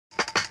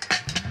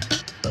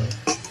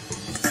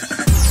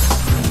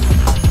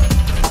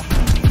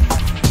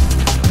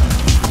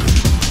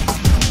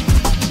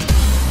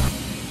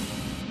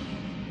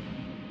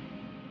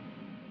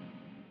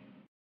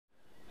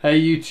Hey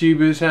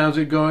YouTubers, how's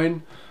it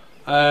going?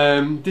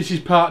 This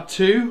is part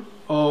 2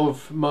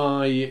 of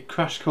my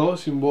crash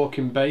course in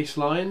walking bass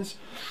lines.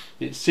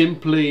 It's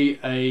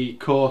simply a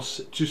course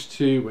just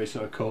to, well, it's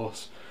not a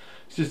course,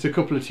 it's just a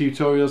couple of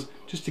tutorials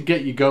just to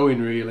get you going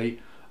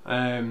really,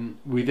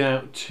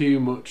 without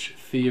too much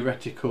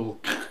theoretical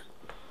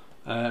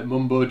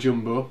mumbo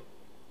jumbo.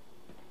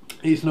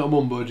 It's not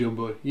mumbo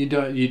jumbo. You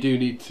do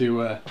need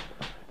to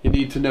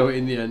know it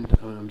in the end.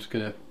 I'm just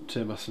gonna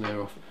turn my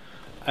snare off.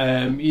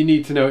 You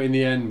need to know it in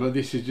the end, but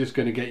this is just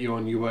going to get you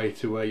on your way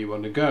to where you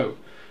want to go.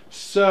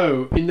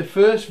 So in the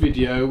first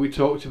video we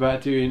talked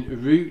about doing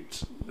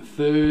root,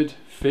 third,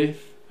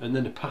 fifth, and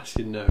then a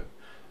passing note.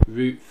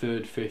 Root,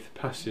 third, fifth,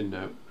 passing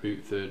note.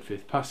 Root, third,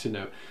 fifth, passing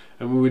note.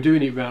 And we were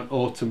doing it around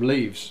autumn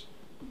leaves.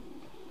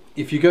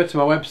 If you go to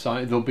my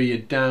website, there'll be a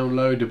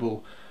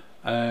downloadable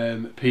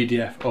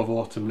PDF of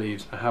autumn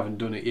leaves. I haven't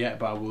done it yet,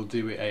 but I will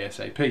do it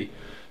ASAP.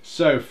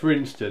 So for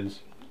instance,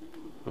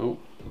 oh,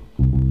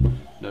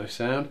 no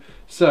sound.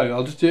 So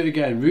I'll just do it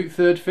again. Root,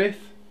 third,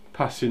 fifth,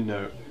 passing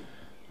note.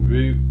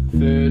 Root,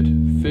 third,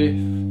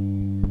 fifth,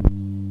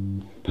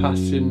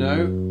 passing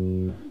note.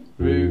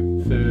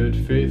 Root, third,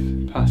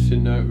 fifth,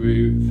 passing note.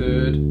 Root,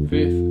 third,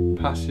 fifth,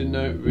 passing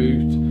note.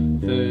 Root,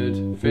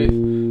 third,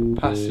 fifth,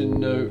 passing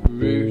note.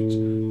 Root,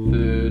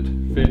 third,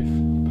 fifth,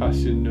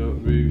 passing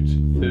note. Root,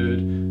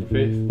 third,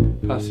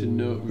 fifth, passing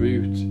note.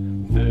 Root,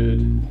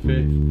 third,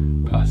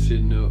 fifth,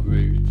 passing note.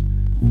 Root,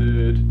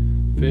 third,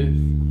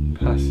 fifth,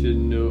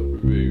 passing note,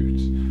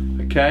 root.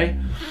 Okay,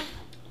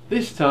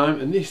 this time,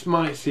 and this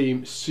might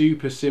seem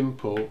super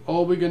simple,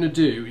 all we're going to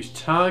do is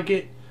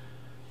target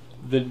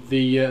the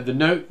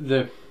note,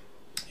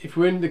 if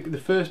we're in the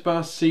first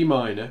bar C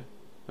minor,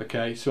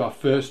 okay, so our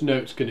first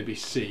note's going to be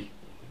C,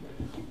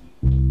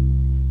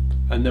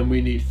 and then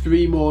we need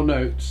 3 more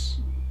notes,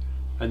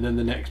 and then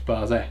the next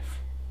bar's F.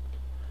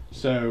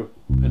 So,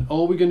 and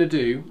all we're going to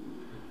do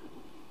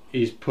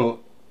is put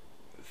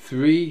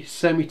 3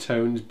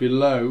 semitones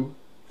below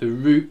the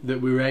root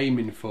that we're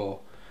aiming for.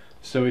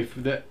 So if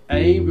we're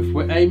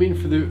aiming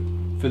for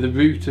the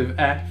root of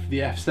F, the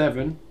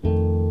F7,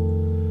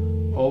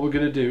 all we're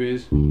going to do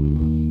is,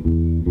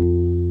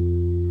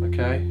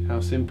 okay, how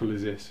simple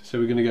is this? So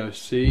we're going to go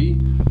C,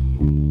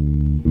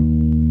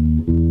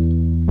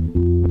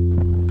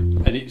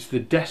 and it's the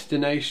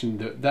destination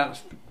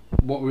that's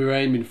what we're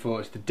aiming for.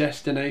 It's the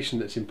destination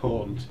that's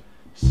important.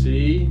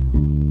 C,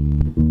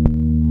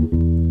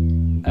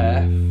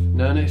 F.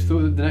 Now the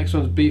next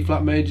one's B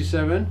flat major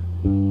 7,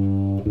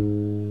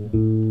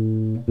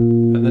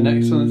 and the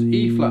next one's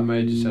E flat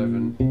major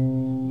 7.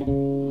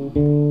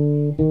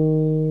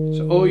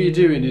 So all you're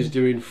doing is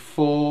doing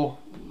 4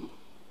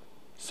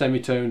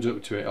 semitones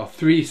up to it, or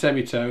 3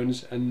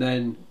 semitones, and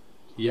then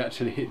you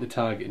actually hit the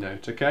target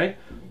note. Okay,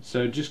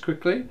 so just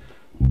quickly.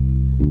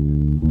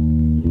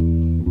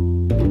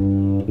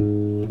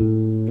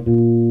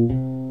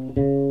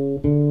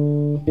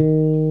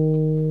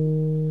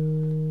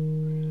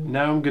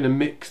 Now I'm going to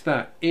mix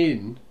that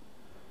in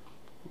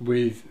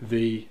with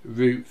the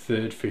root,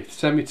 third, fifth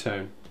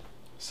semitone.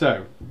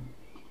 So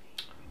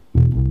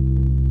root,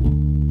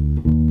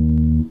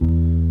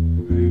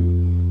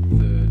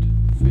 third,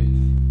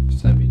 fifth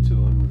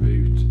semitone,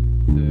 root,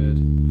 third,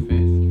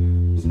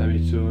 fifth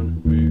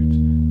semitone, root,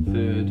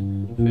 third,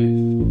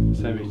 fifth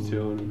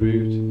semitone,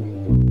 root.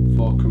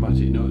 4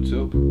 chromatic notes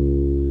up,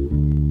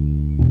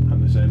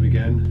 and the same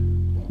again.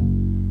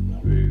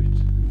 Root,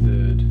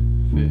 third,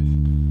 fifth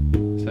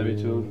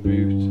semitone,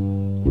 root,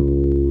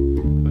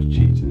 I was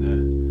cheating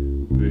there,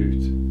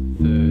 root,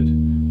 third,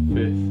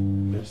 fifth,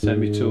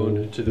 semitone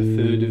to the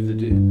third of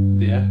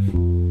the F,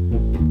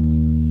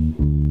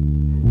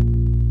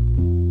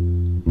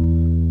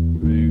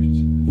 root,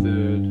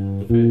 third,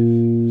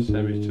 fifth,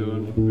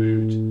 semitone,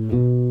 root.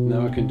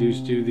 Now I can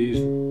just do the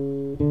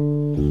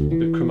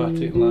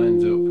chromatic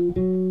lines up.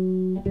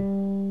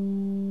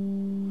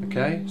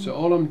 Okay, so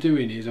all I'm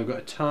doing is I've got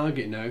a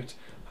target note,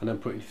 and I'm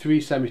putting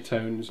 3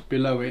 semitones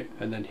below it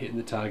and then hitting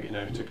the target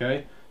note.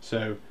 Okay,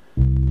 so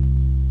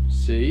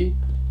C,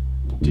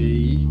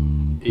 D,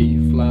 E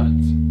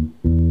flat,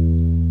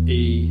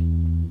 E,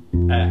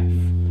 F.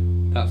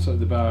 That's at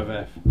the bar of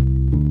F.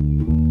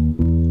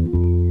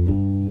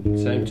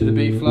 Same to the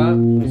B flat,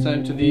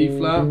 same to the E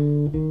flat.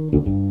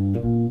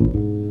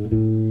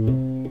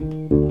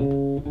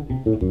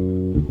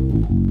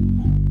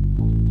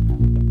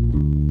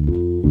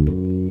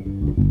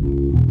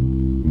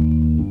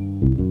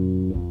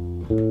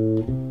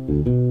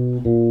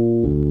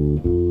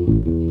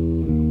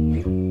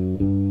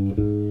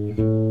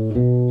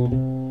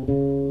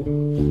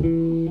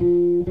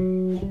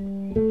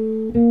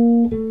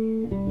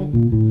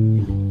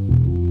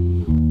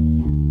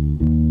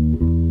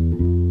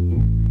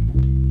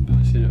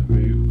 Passing up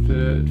root,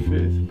 third,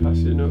 fifth,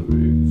 passing up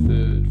root,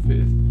 third,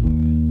 fifth,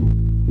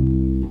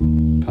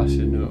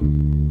 passing up.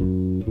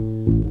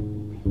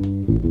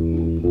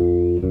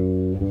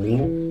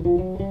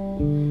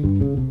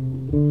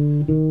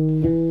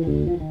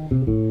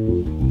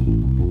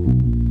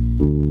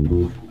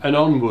 And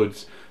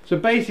onwards. So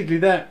basically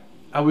that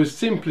I was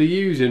simply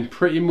using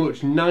pretty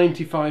much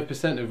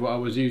 95% of what I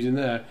was using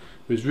there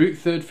was root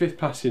third fifth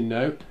passing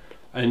note,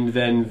 and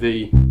then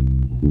the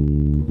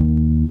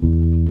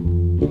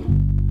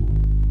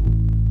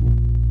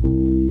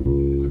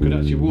I could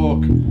actually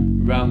walk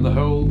around the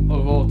whole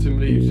of Autumn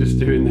Leaves just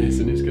doing this,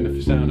 and it's going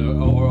to sound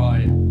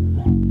alright.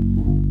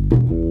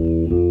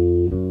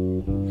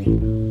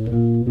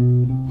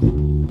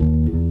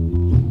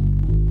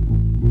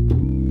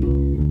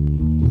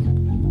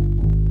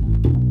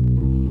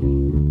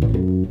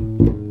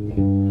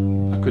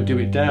 I could do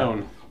it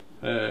down.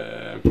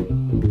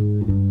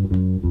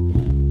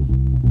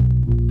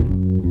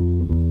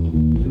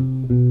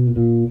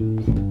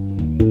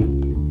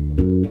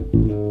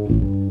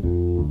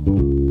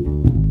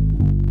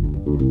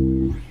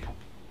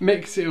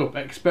 Mix it up,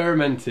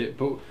 experiment it,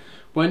 but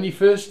when you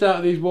first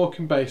start these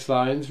walking bass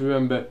lines,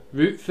 remember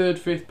root third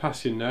fifth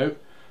passing note,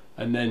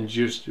 and then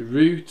just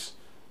root,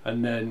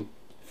 and then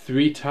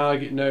 3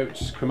 target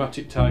notes,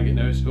 chromatic target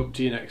notes up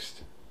to your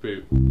next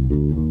root.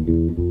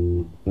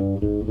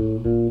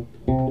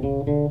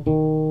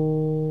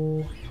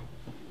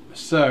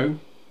 So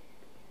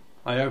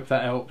I hope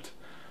that helped,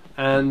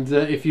 and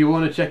if you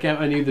want to check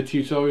out any of the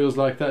tutorials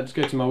like that, just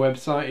go to my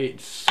website.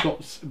 It's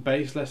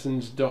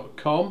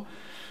scotsbasslessons.com.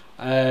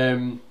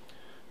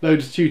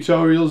 Loads of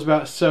tutorials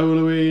about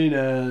soloing,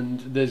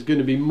 and there's going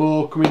to be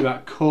more coming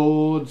about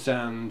chords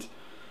and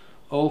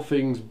all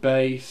things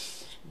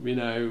bass, you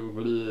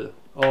know,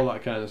 all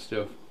that kind of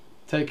stuff.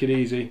 Take it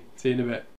easy. See you in a bit.